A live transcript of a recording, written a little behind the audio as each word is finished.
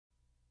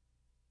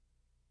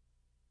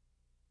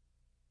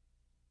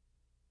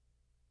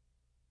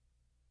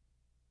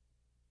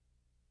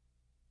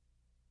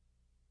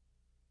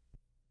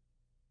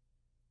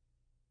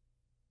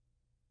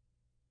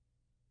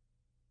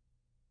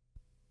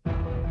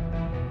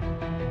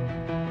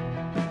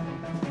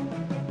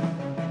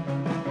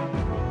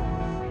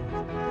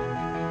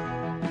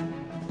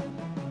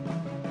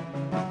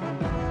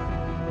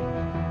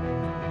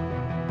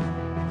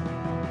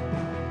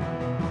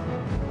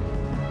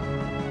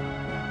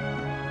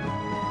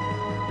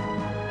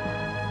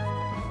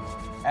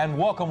And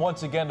welcome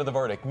once again to The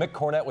Verdict. Mick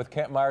Cornett with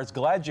Kent Myers.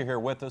 Glad you're here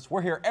with us.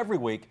 We're here every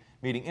week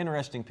meeting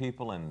interesting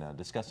people and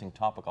discussing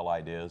topical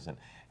ideas. And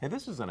hey,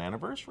 this is an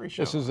anniversary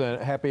show. This is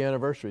a happy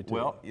anniversary, too.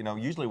 Well, you know,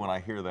 usually when I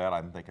hear that,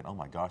 I'm thinking, oh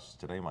my gosh, is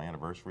today my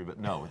anniversary? But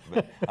no,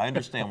 but I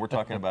understand we're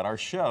talking about our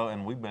show,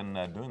 and we've been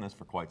doing this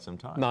for quite some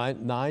time.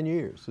 Nine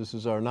years. This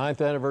is our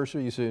 9th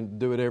anniversary. You see,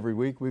 do it every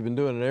week. We've been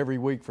doing it every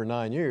week for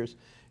 9 years.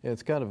 And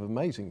it's kind of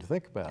amazing to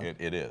think about.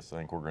 It is. I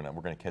think we're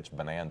gonna catch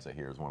Bonanza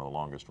here as one of the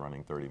longest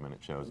running 30-minute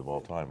shows of all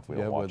time if we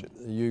don't watch it.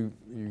 You're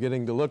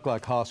getting to look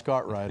like Hoss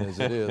Cartwright as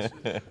it is.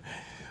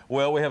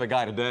 Well, we have a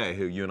guy today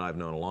who you and I have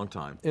known a long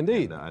time.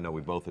 Indeed. And, I know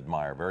we both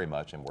admire very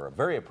much, and we're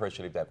very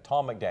appreciative to have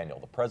Tom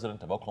McDaniel, the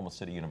president of Oklahoma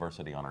City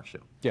University, on our show.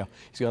 Yeah,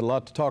 he's got a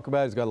lot to talk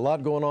about. He's got a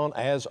lot going on,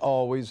 as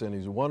always, and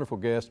he's a wonderful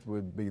guest.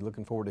 We'd be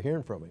looking forward to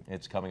hearing from him.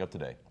 It's coming up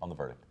today on The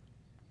Verdict.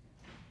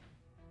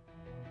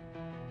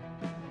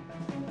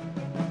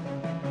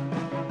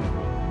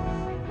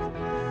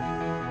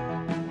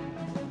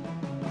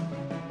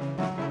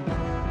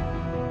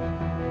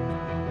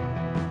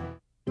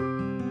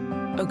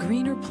 A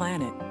greener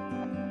planet,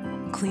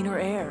 cleaner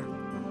air,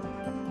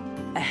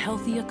 a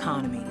healthy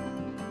economy,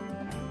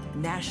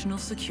 national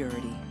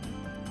security,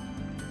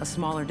 a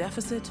smaller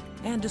deficit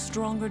and a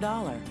stronger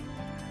dollar,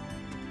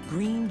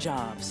 green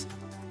jobs,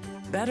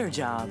 better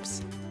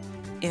jobs,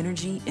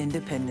 energy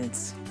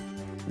independence,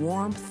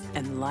 warmth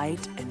and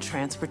light and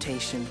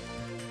transportation.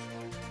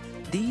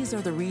 These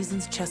are the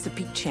reasons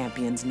Chesapeake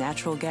champions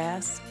natural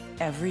gas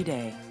every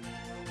day.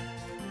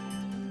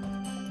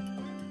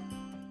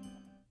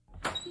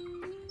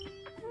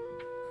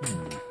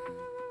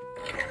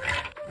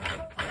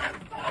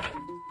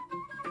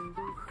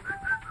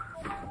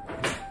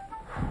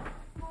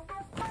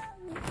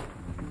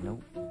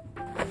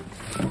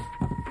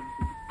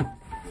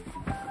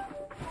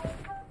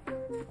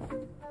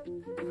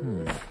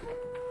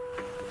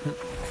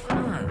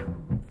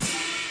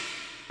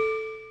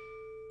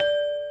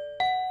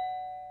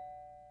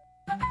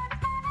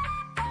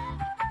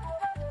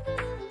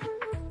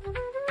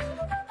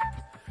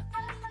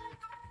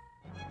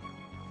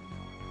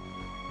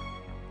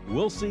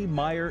 Wilsey,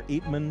 Meyer,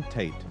 Eatman,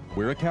 Tate.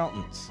 We're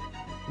accountants.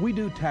 We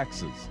do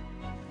taxes,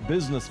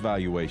 business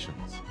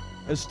valuations,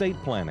 estate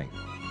planning,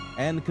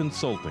 and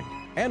consulting.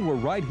 And we're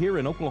right here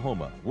in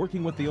Oklahoma,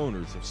 working with the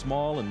owners of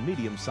small and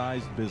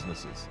medium-sized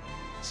businesses.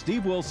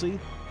 Steve Wilsey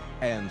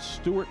and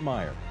Stuart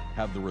Meyer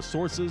have the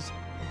resources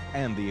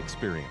and the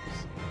experience.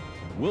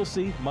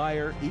 Wilsey,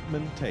 Meyer,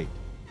 Eatman, Tate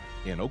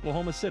in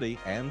Oklahoma City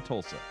and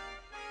Tulsa.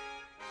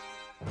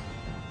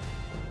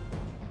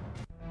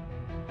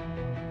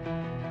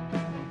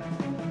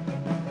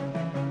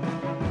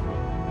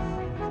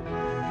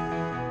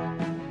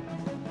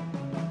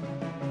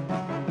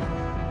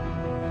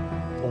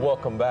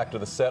 Welcome back to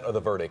the set of The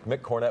Verdict. Mick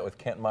Cornett with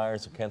Kent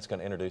Myers, and Kent's going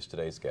to introduce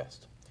today's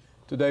guest.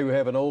 Today we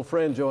have an old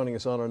friend joining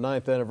us on our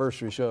 9th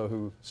anniversary show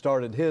who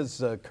started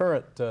his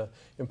current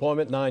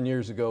employment 9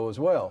 years ago as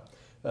well.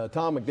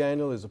 Tom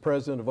McDaniel is the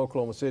president of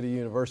Oklahoma City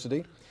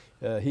University.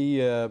 He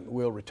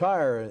will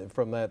retire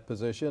from that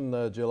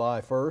position July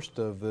 1st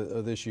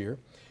of this year.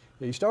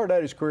 He started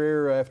out his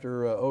career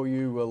after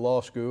OU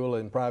Law School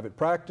in private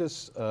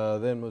practice,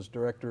 then was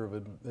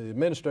the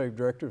administrative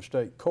director of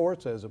state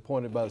courts as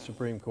appointed by the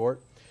Supreme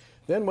Court.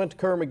 Then went to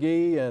Kerr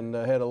McGee and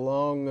had a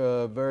long,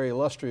 very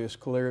illustrious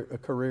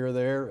career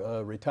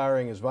there,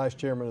 retiring as vice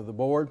chairman of the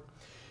board.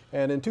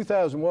 And in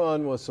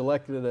 2001 was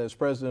selected as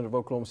president of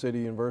Oklahoma City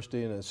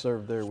University and has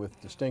served there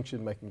with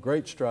distinction, making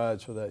great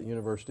strides for that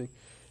university.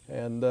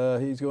 And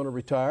he's going to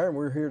retire, and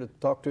we're here to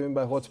talk to him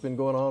about what's been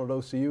going on at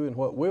OCU and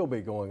what will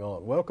be going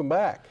on. Welcome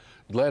back.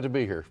 Glad to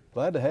be here.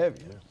 Glad to have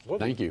you. Well,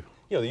 thank you.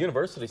 You know, the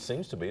university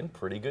seems to be in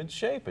pretty good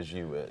shape as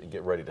you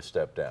get ready to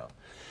step down.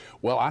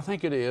 Well, I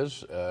think it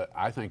is.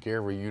 I think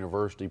every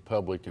university,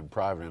 public and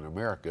private in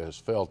America, has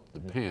felt the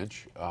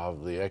pinch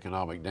of the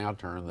economic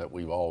downturn that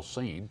we've all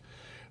seen.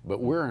 But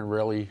we're in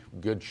really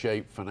good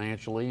shape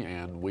financially,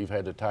 and we've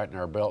had to tighten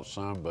our belts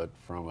some, but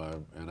from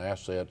an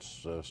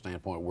assets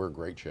standpoint, we're in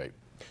great shape.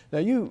 Now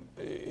you,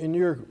 in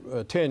your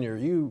tenure,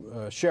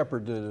 you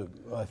shepherded,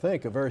 I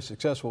think, a very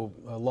successful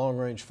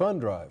long-range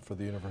fund drive for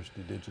the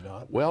university, did you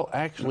not? Well,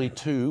 actually,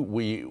 two.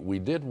 We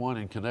did one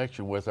in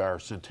connection with our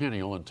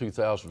centennial in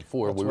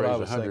 2004. That's we what I raised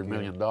was $100 thinking.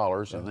 million,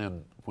 Yeah. and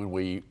then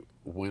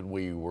when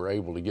we were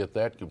able to get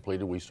that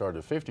completed, we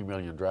started a $50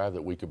 million drive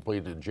that we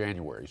completed in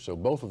January. So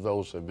both of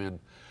those have been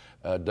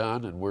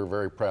done, and we're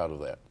very proud of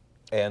that.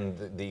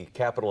 And the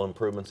capital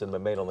improvements that have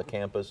been made on the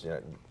campus, you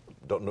know,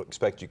 don't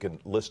expect you can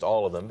list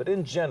all of them, but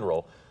in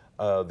general,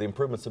 the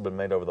improvements that have been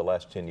made over the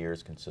last 10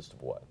 years consist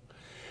of what?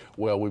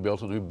 Well, we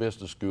built a new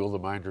business school, the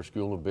Minder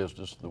School of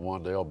Business, the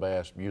Wandale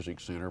Bass Music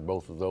Center.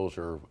 Both of those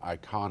are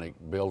iconic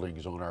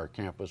buildings on our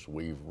campus.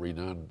 We've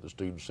redone the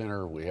student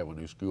center. We have a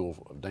new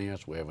school of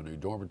dance. We have a new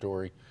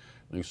dormitory,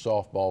 new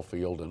softball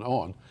field, and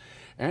on.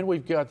 And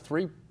we've got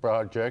 3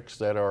 projects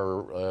that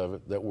are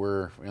that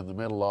we're in the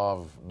middle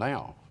of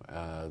now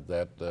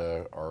that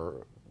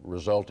are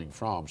resulting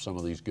from some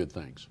of these good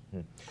things.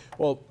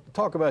 Well,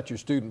 talk about your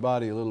student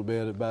body a little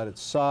bit, about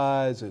its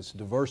size, its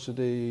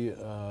diversity,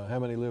 how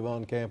many live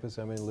on campus,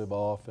 how many live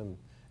off, and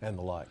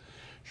the like.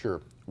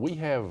 Sure. We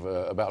have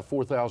about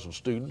 4,000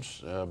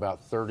 students,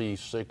 about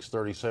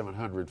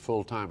 3,700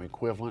 full-time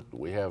equivalent.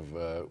 We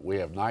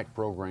have night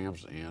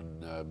programs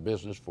in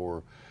business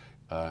for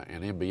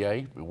an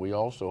MBA, and we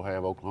also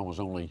have Oklahoma's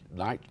only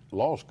night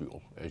law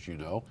school, as you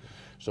know.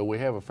 So we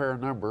have a fair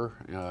number,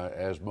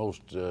 as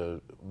most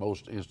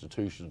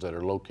institutions that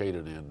are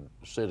located in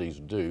cities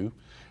do,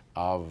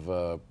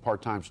 of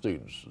part-time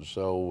students.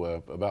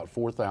 So about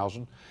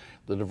 4,000.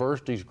 The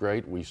diversity is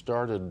great. We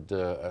started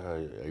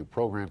a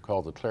program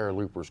called the Clara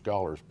Luper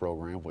Scholars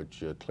Program,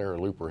 which Clara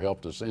Luper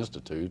helped us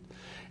institute,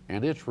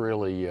 and it's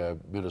really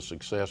been a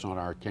success on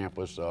our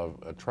campus of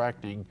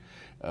attracting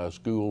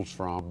students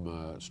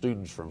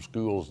from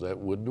schools that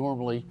would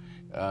normally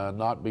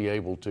not be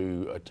able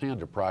to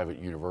attend a private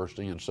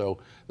university, and so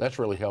that's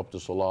really helped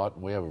us a lot.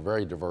 We have a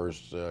very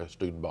diverse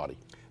student body.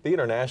 The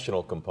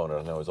international component,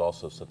 I know, is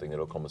also something that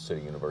Oklahoma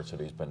City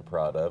University has been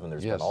proud of, and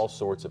there's been all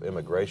sorts of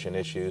immigration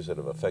issues that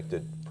have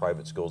affected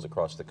private schools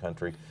across the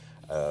country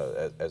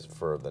as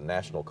for the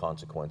national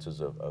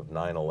consequences of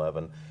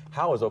 9/11.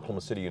 How has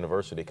Oklahoma City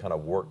University kind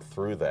of worked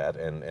through that,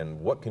 and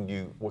what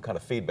kind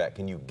of feedback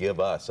can you give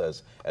us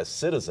as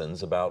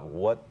citizens about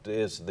what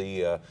is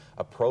the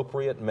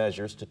appropriate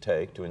measures to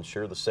take to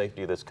ensure the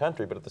safety of this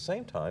country, but at the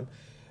same time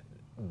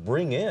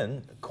bring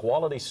in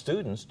quality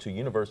students to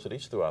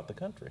universities throughout the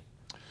country?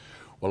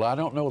 Well, I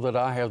don't know that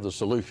I have the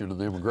solution to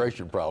the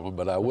immigration problem,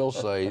 but I will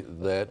say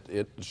that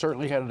it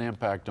certainly had an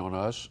impact on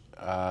us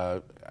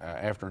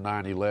after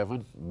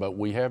 9/11, but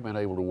we have been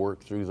able to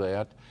work through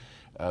that.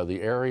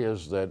 The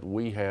areas that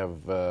we have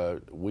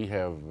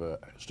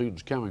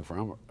students coming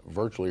from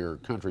virtually are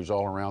countries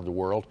all around the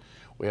world.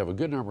 We have a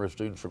good number of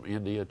students from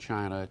India,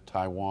 China,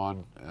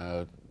 Taiwan,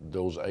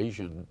 those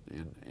Asian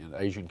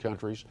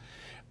countries.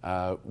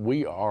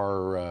 We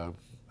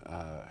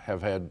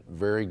have had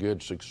very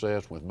good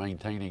success with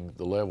maintaining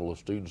the level of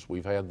students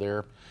we've had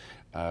there.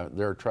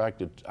 They're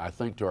attracted, I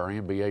think, to our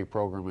MBA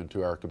program and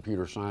to our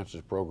computer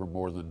sciences program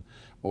more than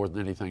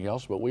anything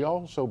else. But we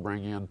also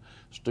bring in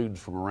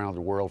students from around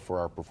the world for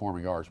our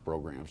performing arts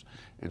programs,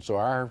 and so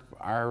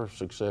our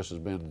success has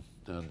been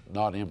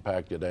not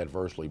impacted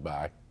adversely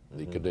by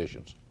the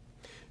conditions.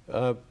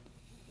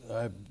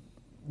 I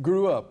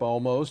grew up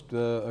almost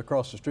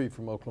across the street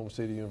from Oklahoma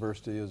City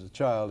University as a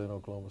child in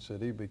Oklahoma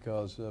City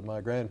because my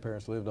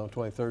grandparents lived on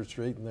 23rd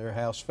Street and their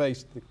house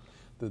faced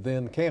the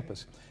then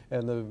campus.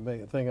 And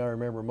the thing I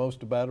remember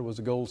most about it was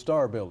the Gold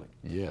Star building.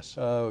 Yes.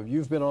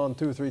 You've been on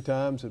 2 or 3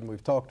 times and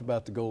we've talked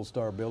about the Gold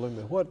Star building,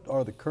 but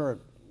what's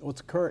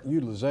the current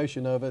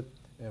utilization of it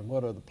and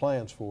what are the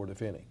plans for it,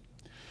 if any?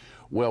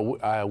 Well,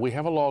 we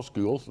have a law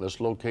school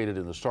that's located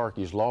in the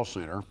Starkey's Law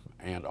Center,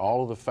 and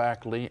all of the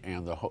faculty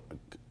and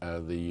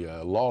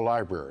the law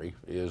library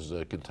is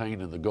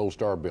contained in the Gold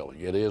Star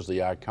building. It is the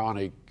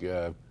iconic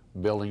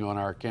building on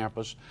our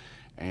campus,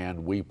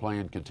 and we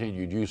plan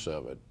continued use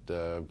of it.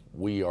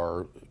 We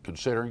are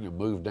considering a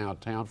move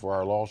downtown for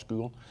our law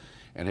school,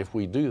 and if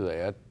we do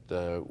that,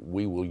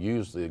 we will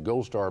use the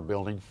Gold Star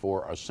building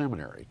for a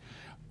seminary.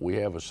 We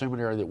have a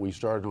seminary that we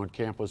started on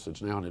campus.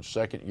 It's now in its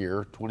 2nd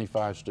year,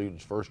 25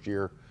 students first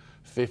year,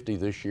 50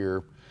 this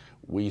year.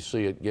 We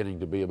see it getting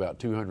to be about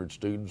 200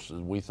 students,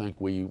 and we think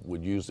we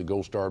would use the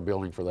Gold Star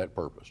building for that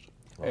purpose.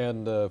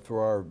 And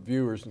for our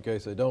viewers, in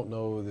case they don't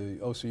know, the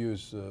OCU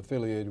is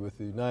affiliated with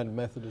the United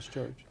Methodist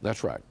Church?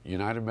 That's right.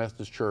 United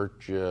Methodist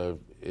Church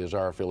is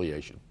our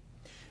affiliation.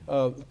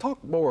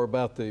 Talk more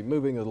about the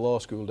moving of the law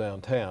school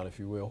downtown, if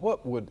you will.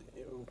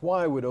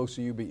 Why would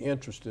OCU be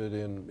interested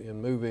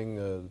in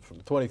moving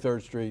from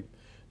 23rd Street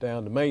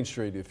down to Main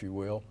Street, if you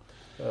will,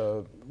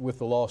 with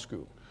the law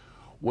school?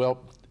 Well,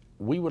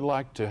 we would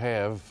like to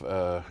have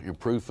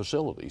improved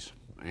facilities,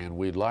 and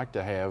we'd like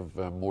to have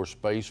more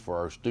space for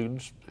our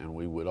students, and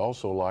we would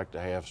also like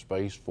to have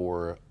space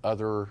for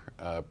other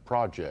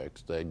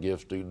projects that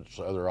give students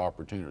other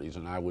opportunities.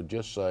 And I would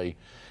just say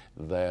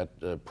that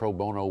pro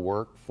bono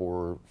work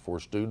for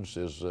students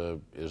is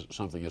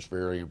something that's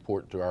very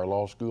important to our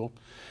law school.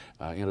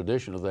 In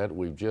addition to that,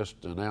 we've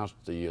just announced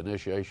the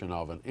initiation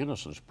of an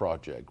Innocence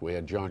Project. We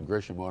had John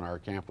Grisham on our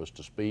campus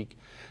to speak,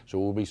 so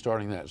we'll be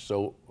starting that.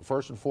 So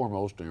first and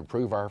foremost, to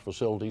improve our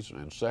facilities,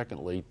 and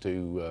secondly,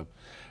 to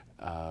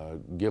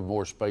give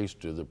more space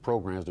to the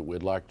programs that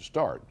we'd like to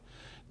start.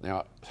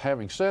 Now,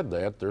 having said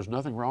that, there's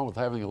nothing wrong with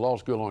having a law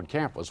school on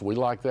campus. We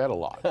like that a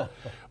lot.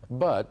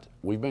 But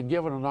we've been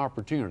given an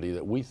opportunity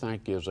that we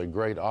think is a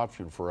great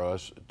option for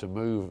us to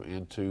move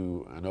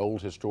into an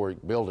old historic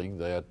building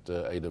that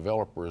a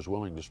developer is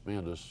willing to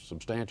spend a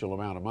substantial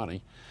amount of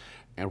money.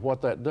 And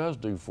what that does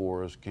do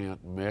for us,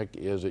 Kent and Mick,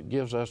 is it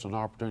gives us an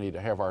opportunity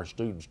to have our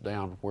students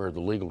down where the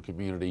legal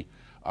community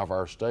of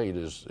our state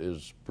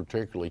is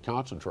particularly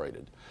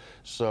concentrated.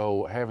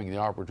 So having the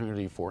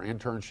opportunity for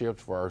internships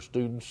for our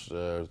students,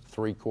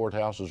 3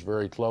 courthouses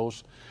very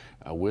close.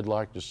 We'd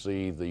like to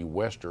see the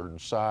western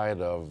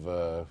side of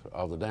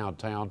the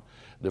downtown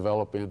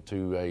develop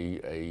into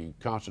a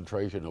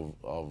concentration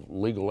of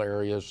legal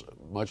areas,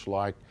 much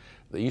like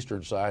the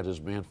eastern side has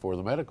been for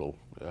the medical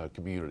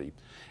community.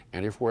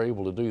 And if we're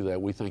able to do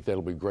that, we think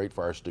that'll be great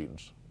for our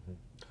students.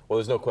 Well,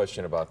 there's no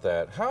question about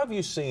that. How have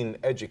you seen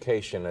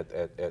education at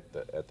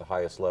the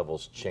highest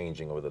levels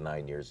changing over the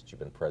 9 years that you've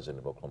been president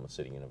of Oklahoma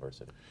City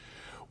University?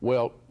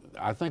 Well,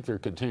 I think there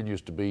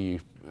continues to be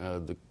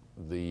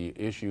the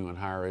issue in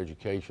higher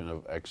education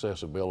of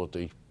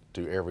accessibility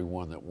to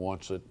everyone that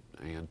wants it,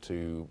 and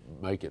to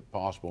make it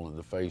possible in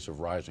the face of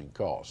rising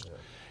costs.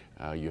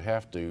 Yeah. You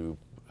have to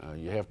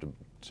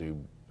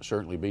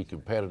certainly be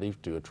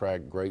competitive to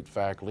attract great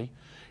faculty,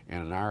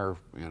 and in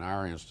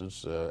our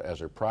instance,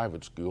 as a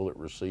private school that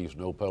receives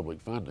no public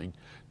funding,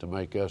 to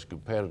make us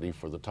competitive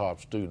for the top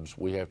students,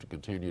 we have to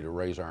continue to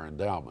raise our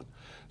endowment.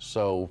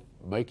 So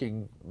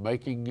making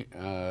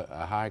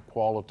a high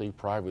quality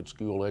private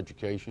school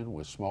education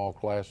with small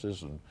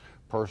classes and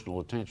personal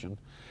attention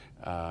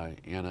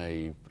in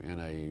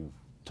a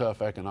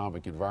tough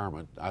economic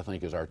environment, I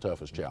think, is our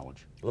toughest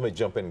challenge. Let me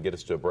jump in and get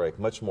us to a break.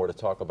 Much more to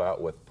talk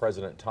about with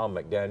President Tom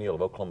McDaniel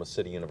of Oklahoma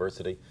City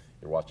University.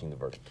 You're watching The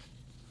Verdict.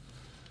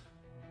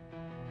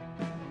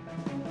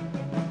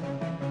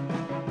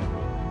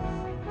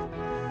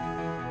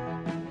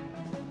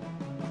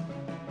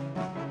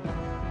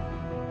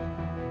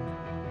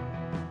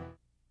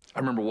 I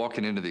remember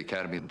walking into the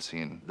academy and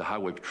seeing the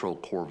Highway Patrol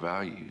core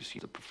values,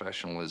 the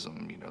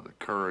professionalism, the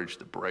courage,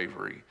 the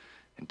bravery,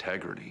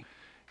 integrity.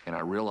 And I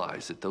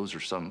realized that those are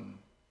some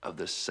of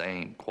the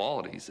same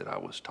qualities that I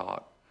was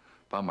taught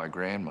by my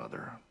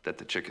grandmother that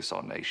the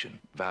Chickasaw Nation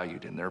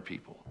valued in their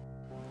people.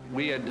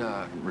 We had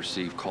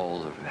received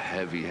calls of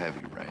heavy,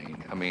 heavy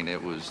rain. I mean,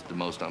 it was the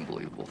most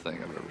unbelievable thing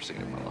I've ever seen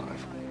in my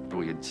life.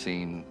 We had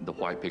seen the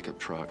white pickup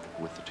truck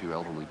with the 2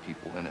 elderly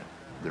people in it.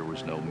 There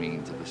was no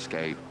means of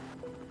escape.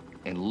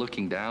 And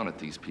looking down at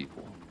these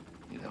people,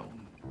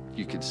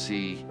 you could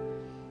see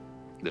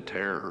the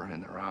terror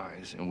in their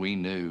eyes, and we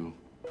knew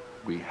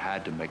we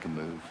had to make a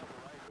move,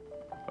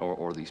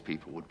 or these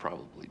people would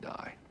probably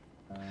die.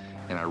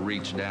 And I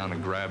reached down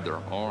and grabbed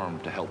their arm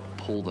to help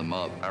pull them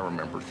up. I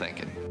remember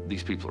thinking,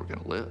 these people are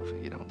gonna live,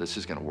 this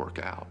is gonna work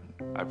out.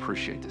 I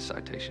appreciate this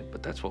citation,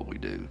 but that's what we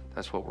do.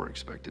 That's what we're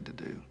expected to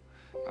do.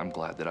 I'm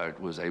glad that I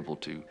was able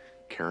to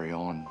carry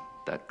on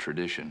that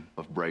tradition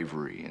of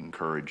bravery and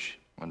courage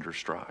under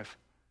strife.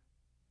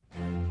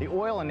 The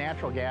oil and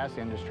natural gas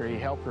industry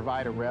help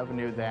provide a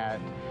revenue that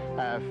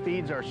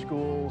feeds our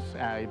schools,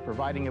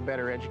 providing a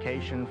better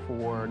education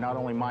for not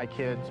only my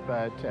kids,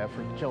 but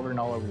for children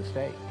all over the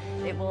state.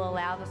 It will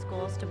allow the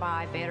schools to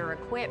buy better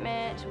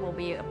equipment. We'll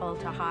be able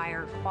to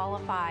hire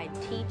qualified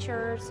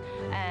teachers,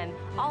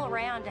 all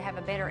around to have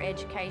a better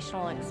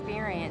educational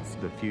experience.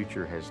 The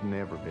future has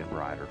never been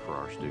brighter for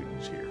our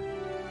students here.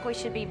 We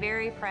should be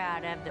very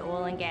proud of the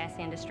oil and gas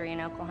industry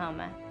in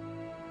Oklahoma.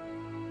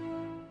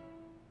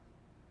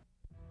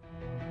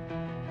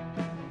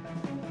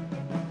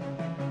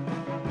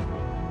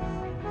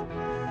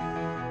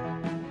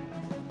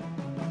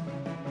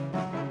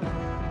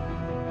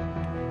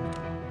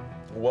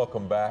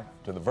 Welcome back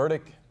to The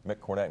Verdict. Mick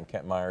Cornett and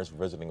Kent Myers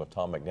visiting with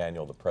Tom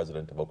McDaniel, the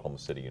president of Oklahoma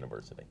City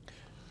University.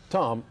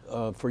 Tom,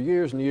 for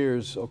years and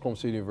years, Oklahoma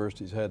City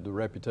University has had the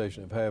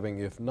reputation of having,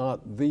 if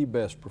not the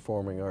best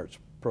performing arts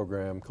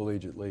program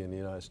collegiately in the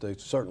United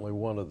States, certainly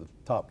one of the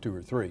top 2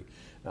 or 3.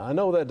 Now, I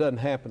know that doesn't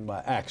happen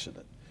by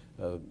accident,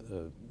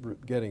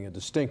 getting a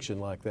distinction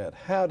like that.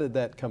 How did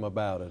that come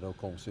about at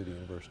Oklahoma City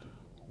University?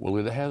 Well,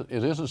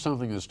 it isn't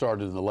something that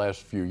started in the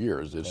last few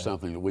years. It's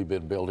something that we've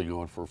been building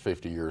on for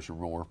 50 years or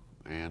more.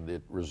 And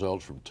it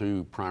results from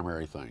 2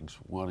 primary things.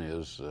 One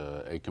is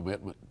a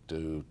commitment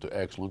to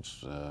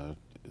excellence,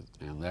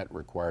 and that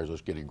requires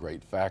us getting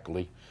great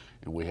faculty.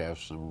 And we have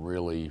some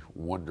really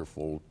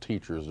wonderful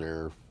teachers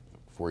there.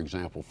 For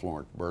example,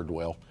 Florence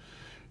Birdwell,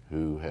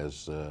 who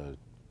has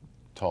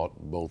taught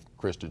both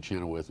Kristen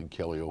Chenoweth and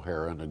Kelly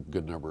O'Hara and a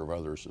good number of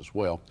others as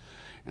well.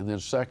 And then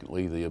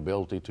secondly, the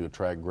ability to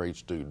attract great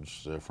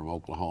students from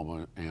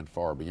Oklahoma and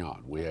far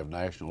beyond. We have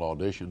national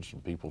auditions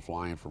and people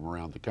flying from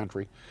around the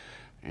country.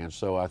 And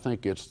so I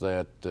think it's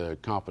that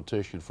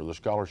competition for the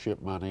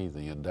scholarship money,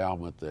 the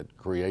endowment that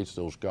creates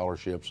those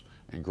scholarships,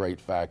 and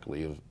great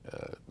faculty.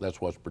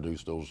 That's what's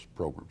produced those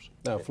programs.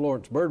 Now,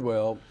 Florence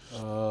Birdwell,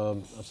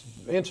 an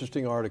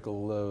interesting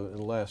article in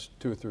the last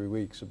 2 or 3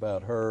 weeks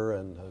about her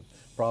and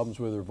problems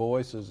with her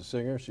voice as a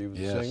singer. She was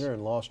a singer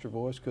and lost her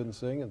voice, couldn't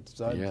sing, and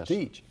decided to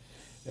teach.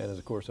 And has,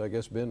 of course, I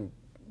guess, been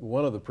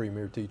one of the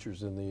premier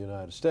teachers in the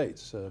United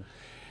States.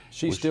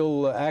 She's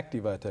still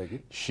active, I take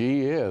it.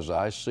 She is.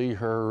 I see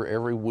her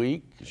every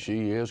week.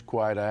 She is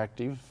quite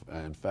active.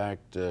 In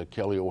fact,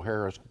 Kelly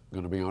O'Hara is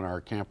going to be on our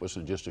campus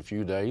in just a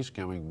few days,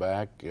 coming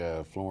back.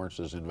 Florence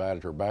has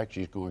invited her back.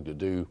 She's going to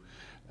do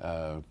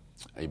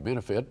a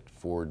benefit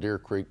for Deer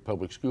Creek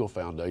Public School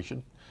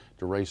Foundation,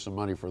 to raise some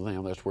money for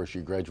them. That's where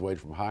she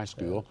graduated from high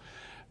school.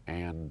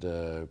 And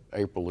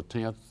April the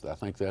 10th, I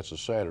think that's a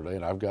Saturday,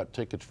 and I've got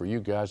tickets for you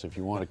guys if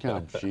you want to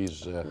come.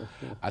 She's,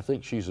 I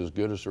think she's as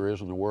good as there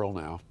is in the world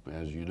now.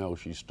 As you know,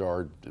 she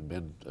starred and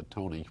been a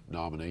Tony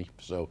nominee,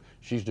 so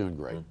she's doing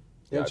great.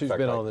 Yeah, and she's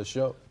been on this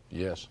show.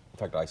 Yes. In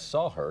fact, I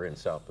saw her in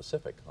South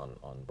Pacific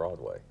on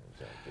Broadway.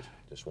 It was,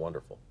 just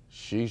wonderful.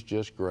 She's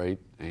just great,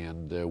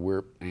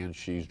 and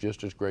she's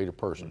just as great a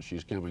person.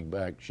 She's coming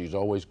back. She's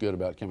always good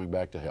about coming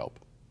back to help.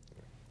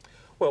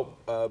 Well,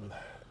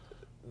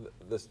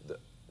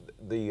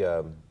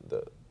 the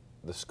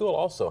school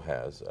also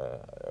has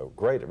a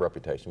great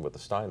reputation with the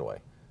Steinway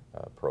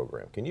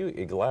program. Can you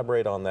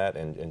elaborate on that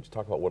and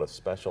talk about what a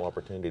special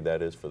opportunity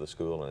that is for the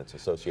school and its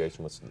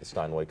association with the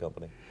Steinway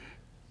Company?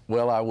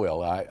 Well, I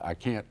will. I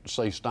can't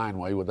say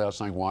Steinway without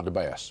saying Wanda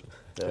Bass.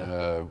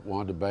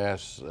 Wanda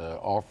Bass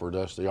offered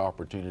us the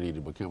opportunity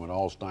to become an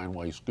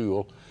all-Steinway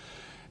school.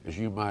 As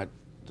you might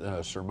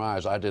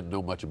surmise, I didn't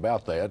know much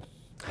about that.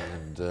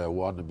 And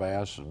Wanda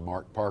Bass and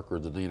Mark Parker,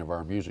 the dean of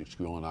our music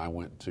school, and I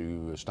went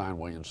to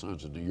Steinway &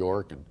 Sons in New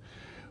York, and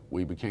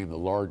we became the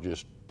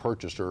largest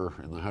purchaser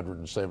in the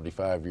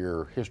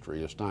 175-year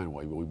history of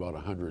Steinway. We bought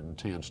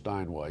 110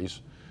 Steinways,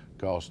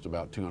 cost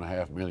about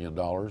 $2.5 million,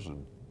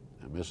 and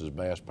Mrs.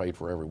 Bass paid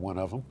for every one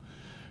of them.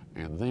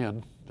 And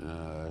then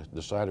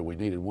decided we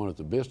needed one at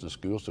the business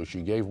school, so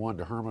she gave one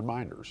to Herman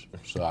Minders.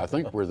 So I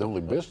think we're the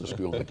only business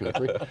school in the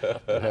country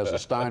that has a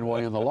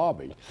Steinway in the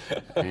lobby.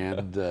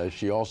 And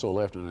she also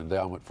left an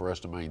endowment for us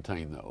to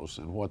maintain those.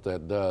 And what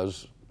that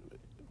does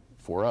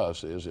for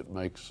us is it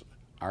makes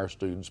our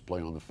students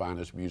play on the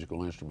finest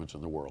musical instruments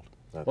in the world.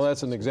 Well,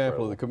 that's an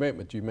example of the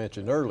commitment you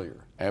mentioned earlier.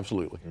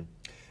 Absolutely. And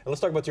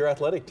let's talk about your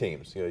athletic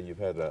teams. You know, you've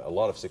had a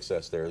lot of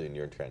success there in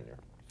your tenure.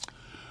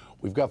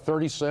 We've got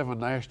 37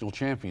 national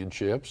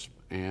championships,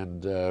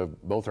 and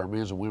both our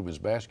men's and women's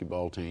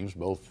basketball teams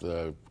both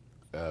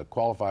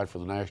qualified for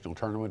the national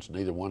tournaments.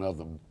 Neither one of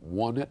them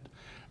won it.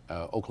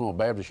 Oklahoma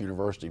Baptist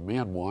University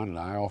men won, and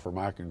I offer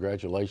my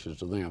congratulations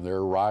to them.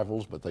 They're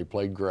rivals, but they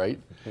played great.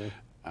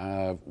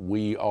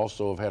 We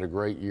also have had a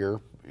great year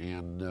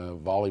in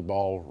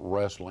volleyball,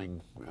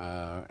 wrestling,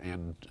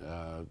 and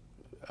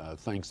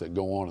things that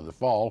go on in the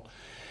fall.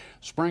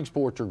 Spring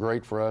sports are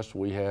great for us.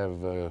 We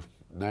have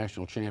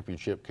national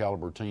championship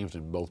caliber teams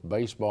in both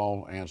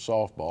baseball and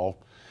softball,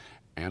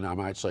 and I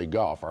might say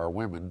golf. Our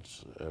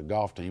women's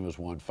golf team has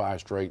won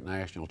 5 straight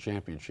national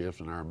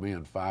championships, and our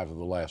men 5 of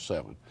the last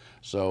 7.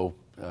 So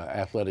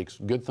athletics,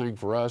 good thing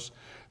for us.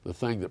 The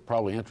thing that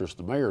probably interests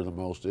the mayor the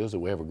most is that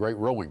we have a great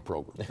rowing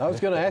program. I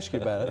was going to ask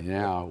you about it.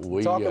 Yeah,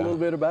 we talk a little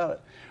bit about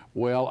it.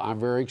 Well, I'm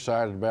very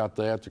excited about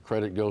that. The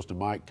credit goes to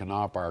Mike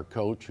Knopp, our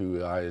coach,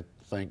 who I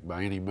think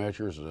by any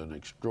measure is an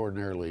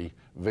extraordinarily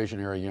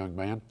visionary young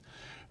man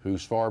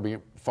who's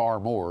far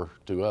more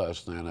to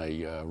us than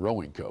a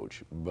rowing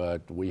coach.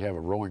 But we have a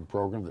rowing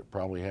program that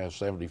probably has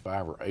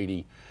 75 or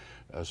 80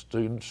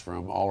 students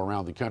from all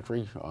around the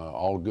country,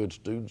 all good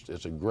students.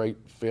 It's a great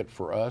fit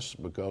for us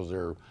because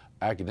they're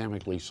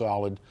academically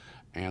solid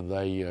and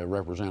they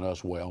represent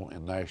us well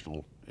in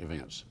national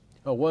events.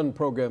 One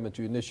program that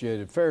you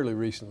initiated fairly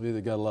recently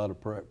that got a lot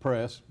of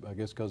press, I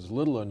guess because it's a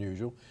little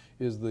unusual,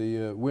 is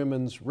the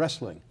women's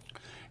wrestling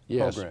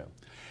program.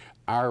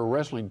 Our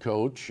wrestling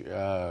coach,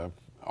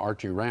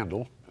 Archie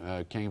Randall,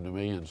 came to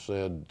me and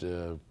said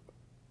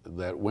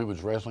that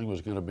women's wrestling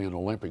was going to be an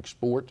Olympic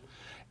sport,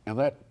 and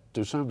that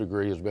to some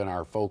degree has been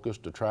our focus,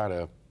 to try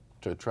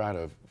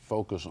to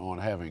focus on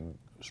having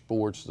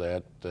sports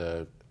that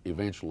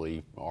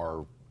eventually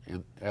are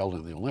held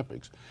in the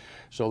Olympics.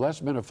 So that's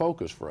been a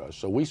focus for us.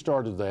 So we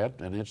started that,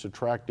 and it's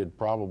attracted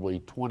probably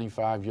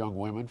 25 young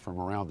women from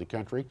around the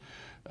country,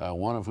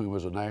 one of whom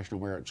was a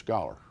National Merit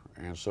Scholar.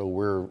 And so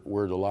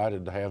we're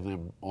delighted to have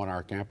them on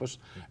our campus,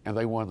 and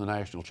they won the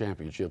national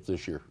championship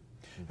this year.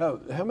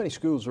 How many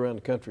schools around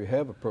the country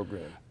have a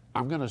program?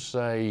 I'm going to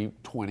say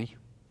 20.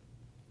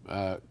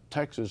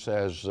 Texas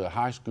has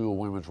high school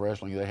women's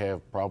wrestling. They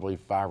have probably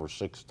 5,000 or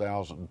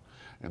 6,000,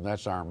 and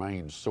that's our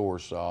main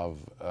source of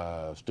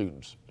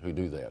students who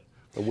do that.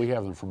 But we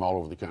have them from all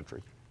over the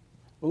country.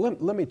 Well,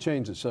 let me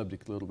change the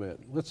subject a little bit.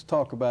 Let's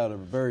talk about a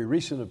very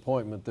recent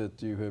appointment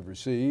that you have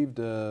received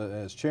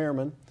as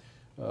chairman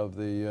of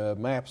the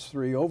MAPS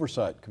 3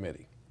 Oversight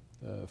Committee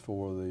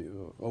for the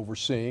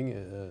overseeing,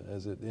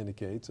 as it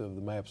indicates, of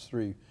the MAPS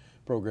 3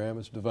 program,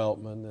 its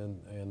development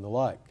and the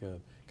like.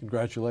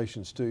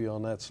 Congratulations to you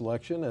on that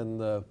selection,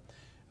 and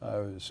I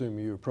assume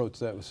you approached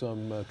that with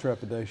some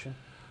trepidation.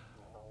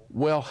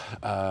 Well,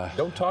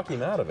 don't talk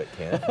him out of it,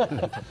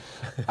 Ken.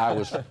 I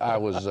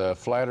was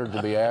flattered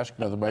to be asked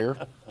by the mayor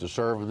to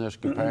serve in this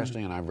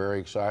capacity, and I'm very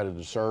excited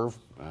to serve.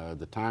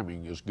 The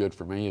timing is good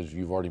for me. As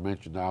you've already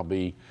mentioned, I'll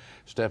be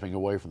stepping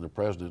away from the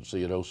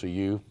presidency at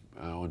OCU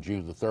on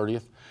June the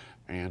 30th,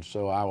 and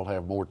so I will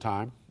have more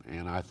time,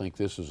 and I think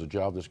this is a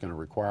job that's going to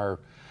require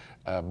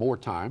more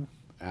time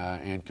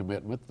and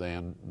commitment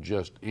than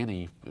just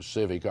any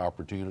civic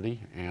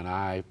opportunity, and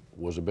I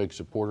was a big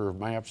supporter of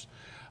MAPS.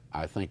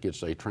 I think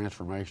it's a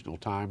transformational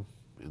time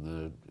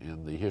in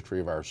the history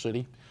of our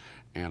city,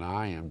 and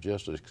I am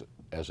just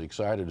as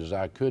excited as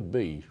I could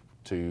be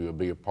to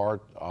be a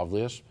part of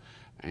this,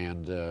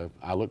 and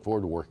I look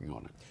forward to working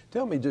on it.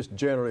 Tell me just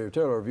generally, or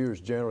tell our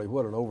viewers generally,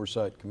 what an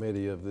oversight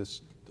committee of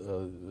this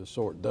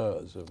sort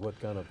does. What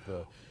kind of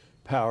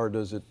power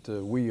does it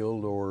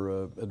wield,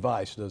 or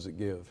advice does it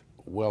give?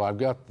 Well, I've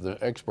got the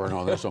expert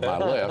on this on my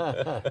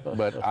left,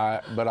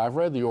 but I've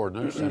read the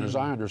ordinance, and as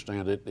I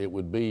understand it, it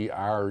would be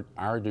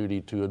our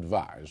duty to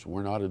advise.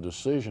 We're not a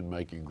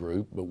decision-making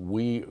group, but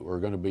we are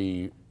going to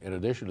be, in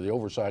addition to the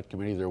oversight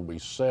committee, there will be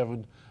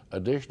 7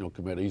 additional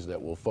committees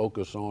that will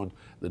focus on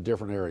the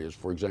different areas.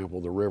 For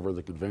example, the river,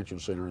 the convention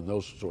center, and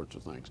those sorts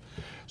of things.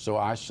 So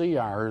I see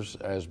ours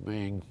as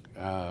being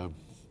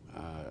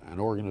an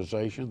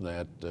organization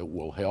that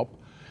will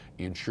help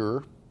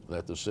ensure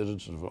that the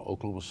citizens of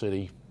Oklahoma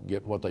City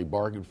get what they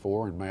bargained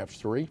for in MAPS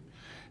 3,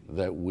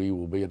 that we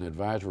will be an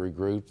advisory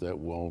group that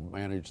will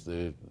manage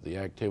the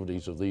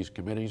activities of these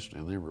committees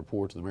and then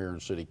report to the mayor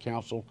and city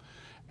council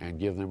and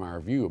give them our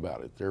view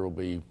about it. There will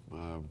be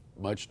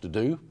much to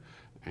do,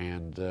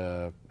 and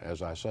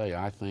as I say,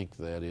 I think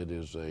that it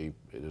is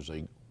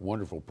a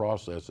wonderful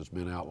process that's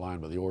been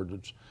outlined by the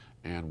ordinance,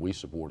 and we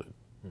support it.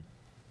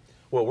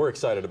 Well, we're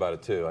excited about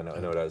it too. I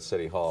know it at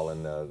City Hall,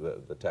 and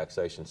the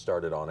taxation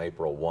started on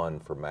April 1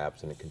 for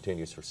MAPS, and it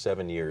continues for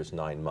 7 years,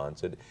 9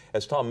 months.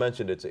 As Tom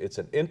mentioned, it's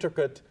an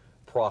intricate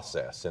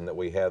process in that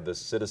we have this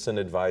Citizen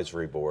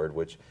Advisory Board,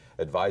 which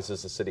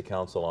advises the City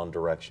Council on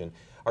direction.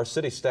 Our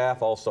city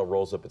staff also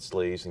rolls up its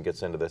sleeves and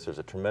gets into this. There's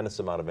a tremendous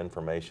amount of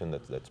information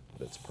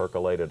that's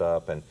percolated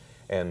up, and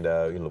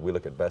you know, we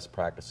look at best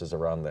practices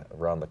around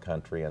the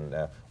country,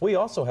 and we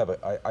also have,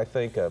 I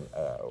think,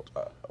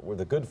 we're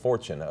the good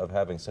fortune of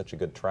having such a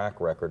good track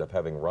record of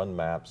having run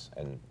MAPS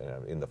and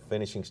in the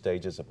finishing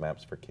stages of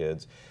MAPS for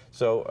Kids.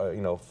 So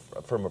you know,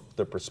 from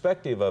the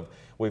perspective of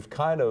we've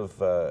kind of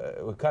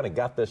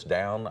got this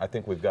down. I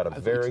think we've got a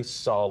very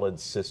solid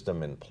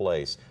system in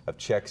place of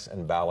checks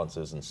and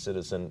balances and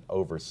citizen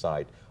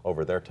oversight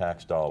over their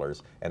tax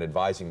dollars and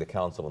advising the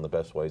council in the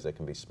best ways they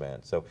can be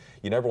spent. So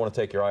you never want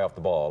to take your eye off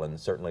the ball, and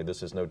certainly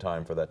this is no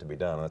time for that to be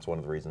done. And that's one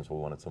of the reasons we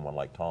wanted someone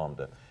like Tom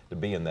to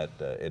be in that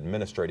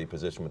administrative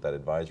position with that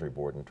advisory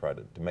board and try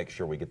to make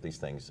sure we get these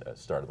things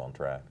started on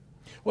track.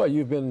 Well,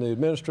 you've been the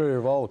administrator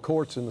of all the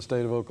courts in the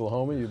state of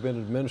Oklahoma. You've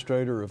been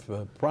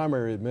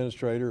primary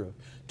administrator of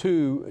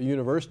 2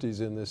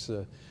 universities in this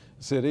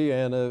city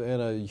and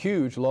a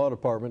huge law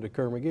department at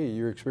Kerr-McGee.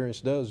 Your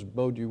experience does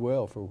bode you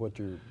well for what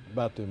you're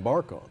about to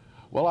embark on.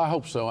 Well, I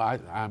hope so.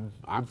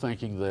 I'm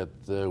thinking that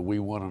we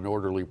want an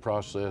orderly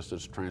process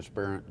that's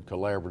transparent and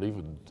collaborative,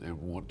 and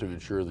want to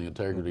ensure the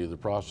integrity of the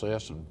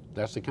process, and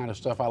that's the kind of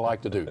stuff I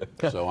like to do.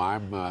 So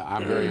I'm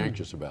very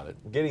anxious about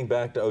it. Getting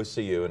back to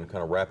OCU and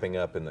kind of wrapping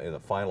up in the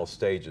final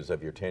stages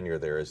of your tenure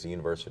there as the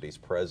university's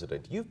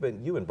president, you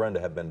and Brenda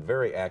have been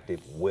very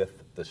active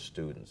with the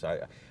students.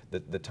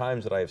 The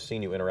times that I have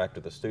seen you interact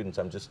with the students,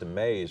 I'm just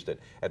amazed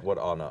at what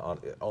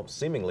on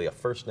seemingly a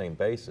first name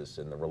basis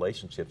and the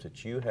relationships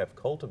that you have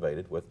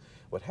cultivated with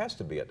what has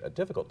to be a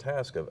difficult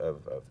task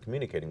of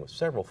communicating with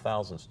several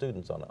thousand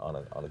students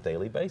on a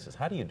daily basis.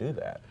 How do you do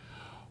that?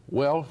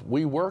 Well,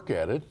 we work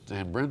at it,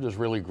 and Brenda's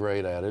really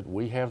great at it.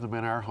 We have them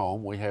in our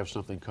home. We have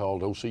something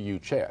called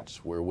OCU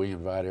Chats, where we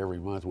invite every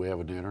month, we have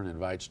a dinner and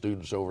invite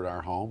students over to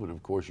our home, and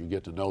of course you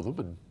get to know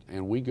them,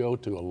 and we go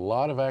to a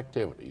lot of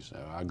activities.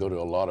 I go to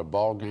a lot of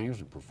ball games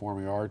and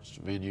performing arts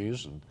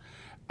venues, and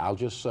I'll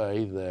just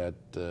say that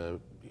the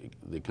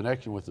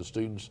connection with the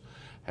students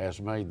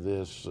has made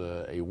this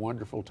a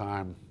wonderful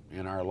time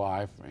in our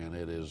life, and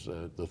it is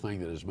the thing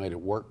that has made it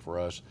work for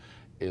us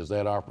is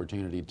that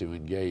opportunity to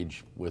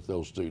engage with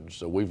those students.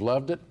 So we've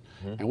loved it,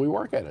 and we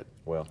work at it.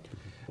 Well,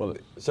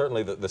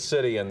 certainly the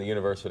city and the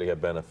university have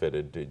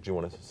benefited. Did you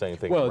want to say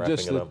anything? Well,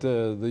 just that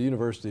the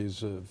university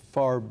is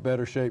far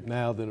better shape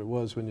now than it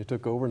was when you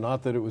took over.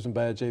 Not that it was in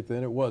bad shape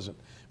then, it wasn't.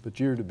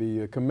 But you're to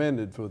be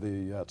commended for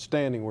the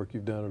outstanding work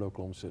you've done at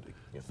Oklahoma City.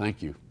 Yeah.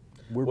 Thank you.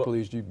 We're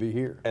pleased you'd be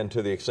here. And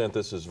to the extent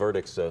this is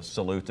verdict's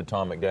salute to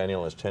Tom McDaniel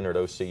and his tenure at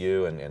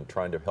OCU and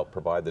trying to help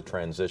provide the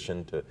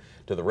transition to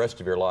the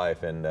rest of your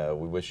life. And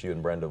we wish you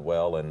and Brenda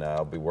well, and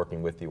I'll be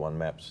working with you on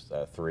MAPS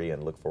 3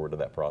 and look forward to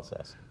that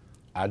process.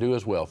 I do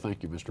as well.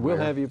 Thank you, Mr. Mayor.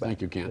 We'll have you back.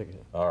 Thank you, Kent.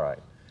 All right.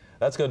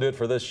 That's going to do it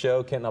for this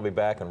show. Kent and I'll be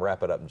back and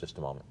wrap it up in just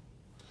a moment.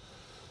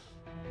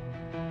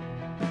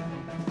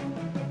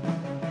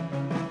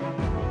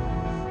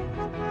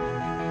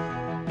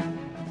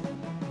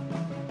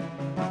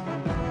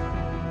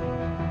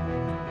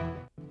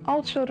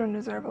 All children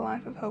deserve a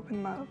life of hope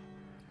and love,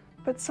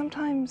 but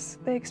sometimes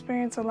they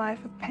experience a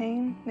life of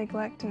pain,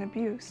 neglect, and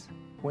abuse.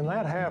 When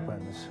that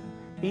happens,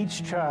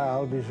 each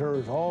child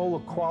deserves all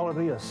the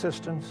quality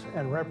assistance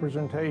and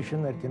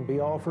representation that can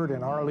be offered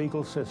in our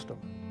legal system.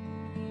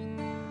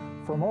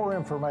 For more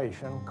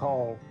information,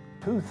 call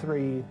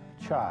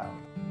 23-CHILD.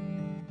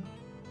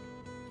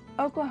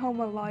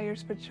 Oklahoma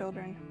Lawyers for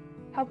Children,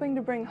 helping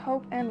to bring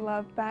hope and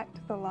love back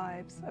to the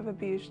lives of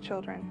abused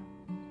children.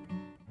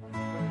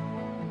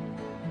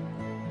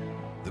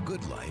 The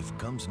good life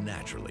comes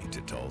naturally to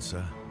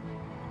Tulsa.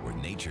 where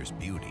nature's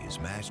beauty is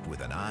matched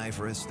with an eye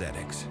for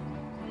aesthetics.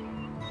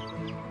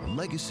 A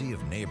legacy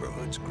of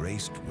neighborhoods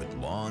graced with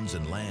lawns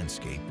and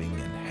landscaping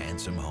and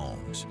handsome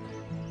homes.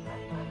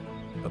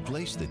 A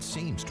place that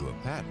seems to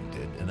have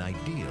patented an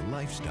ideal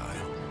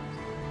lifestyle.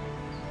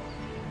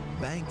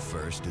 Bank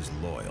First is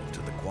loyal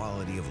to the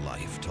quality of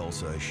life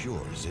Tulsa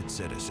assures its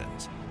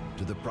citizens,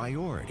 to the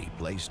priority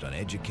placed on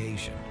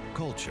education,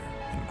 culture,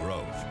 and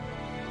growth.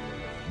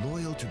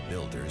 Loyal to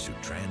builders who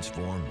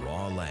transform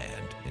raw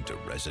land into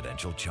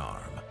residential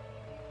charm.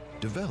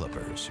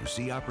 Developers who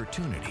see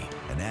opportunity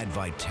and add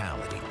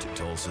vitality to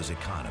Tulsa's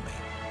economy.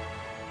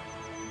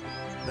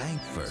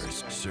 Bank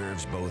First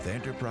serves both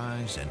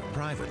enterprise and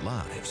private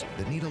lives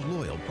that need a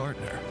loyal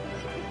partner.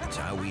 It's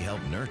how we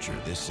help nurture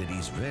this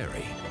city's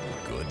very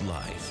good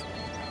life.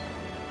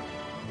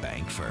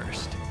 Bank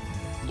First.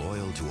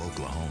 Loyal to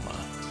Oklahoma.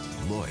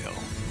 Loyal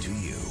to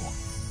you.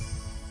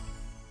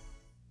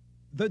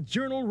 The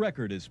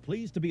Journal-Record is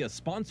pleased to be a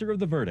sponsor of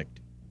The Verdict.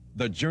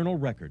 The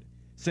Journal-Record,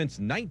 since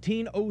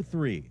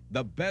 1903,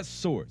 the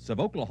best source of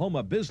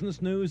Oklahoma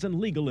business news and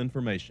legal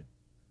information.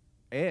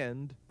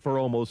 And for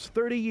almost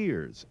 30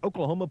 years,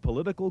 Oklahoma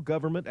political,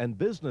 government, and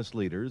business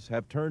leaders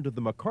have turned to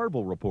the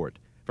McCarville Report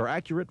for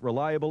accurate,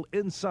 reliable,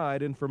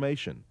 inside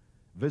information.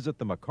 Visit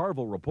the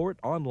McCarville Report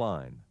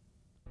online.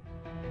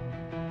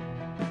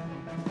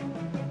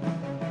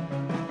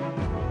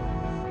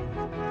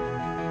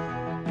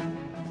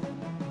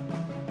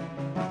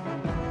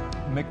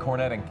 Mick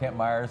Cornett and Kent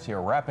Myers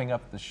here, wrapping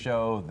up the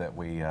show that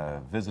we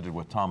visited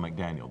with Tom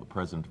McDaniel, the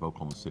president of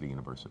Oklahoma City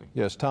University.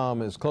 Yes,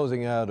 Tom is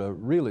closing out a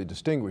really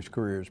distinguished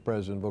career as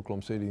president of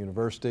Oklahoma City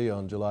University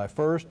on July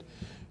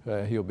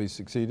 1st. He'll be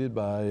succeeded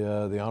by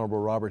the Honorable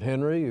Robert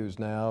Henry, who's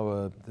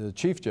now the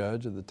Chief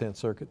Judge of the 10th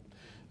Circuit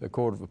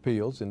Court of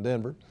Appeals in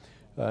Denver,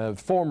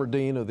 former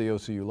Dean of the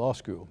OCU Law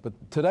School. But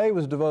today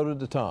was devoted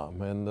to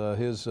Tom and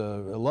his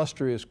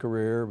illustrious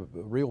career,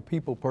 a real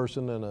people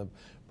person and a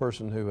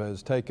person who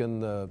has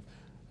taken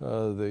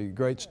the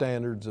great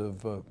standards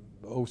of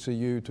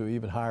OCU to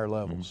even higher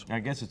levels. I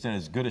guess it's in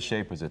as good a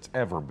shape as it's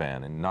ever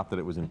been, and not that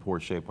it was in poor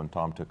shape when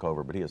Tom took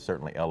over, but he has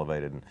certainly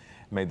elevated and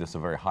made this a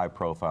very high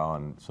profile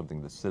and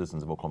something that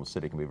citizens of Oklahoma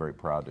City can be very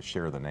proud to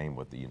share the name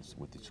with the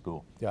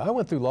school. Yeah, I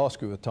went through law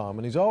school with Tom,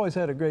 and he's always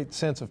had a great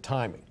sense of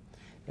timing.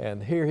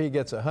 And here he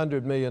gets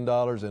 $100 million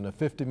and a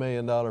 $50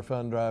 million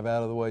fund drive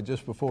out of the way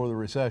just before the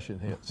recession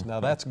hits.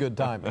 Now that's good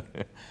timing.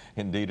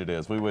 Indeed it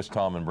is. We wish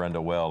Tom and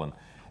Brenda well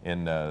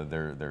in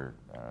their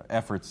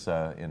efforts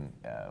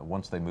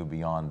once they move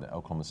beyond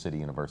Oklahoma City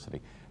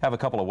University. Have a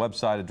couple of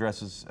website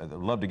addresses I'd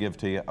love to give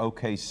to you.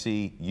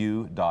 okcu.edu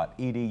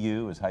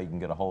is how you can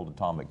get a hold of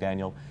Tom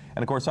McDaniel.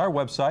 And of course our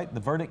website,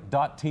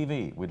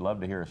 theverdict.tv. We'd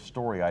love to hear a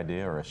story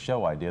idea or a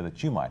show idea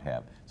that you might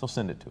have. So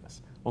send it to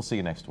us. We'll see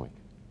you next week.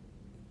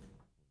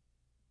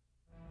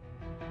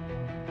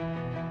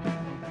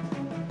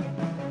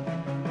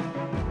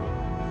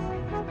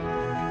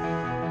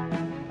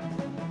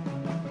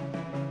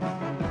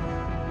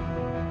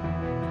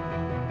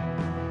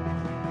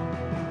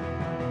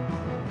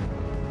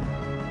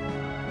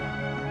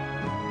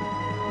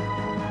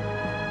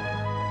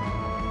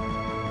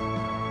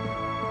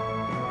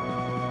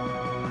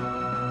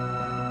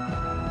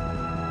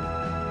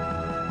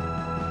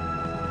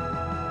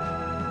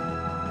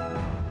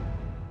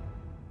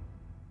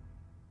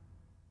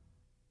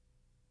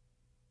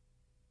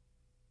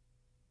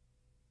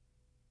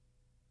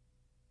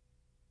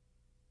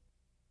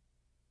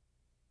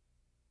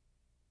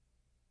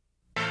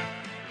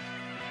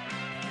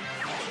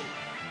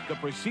 The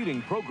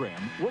preceding program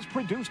was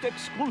produced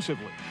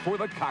exclusively for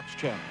the Cox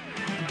Channel.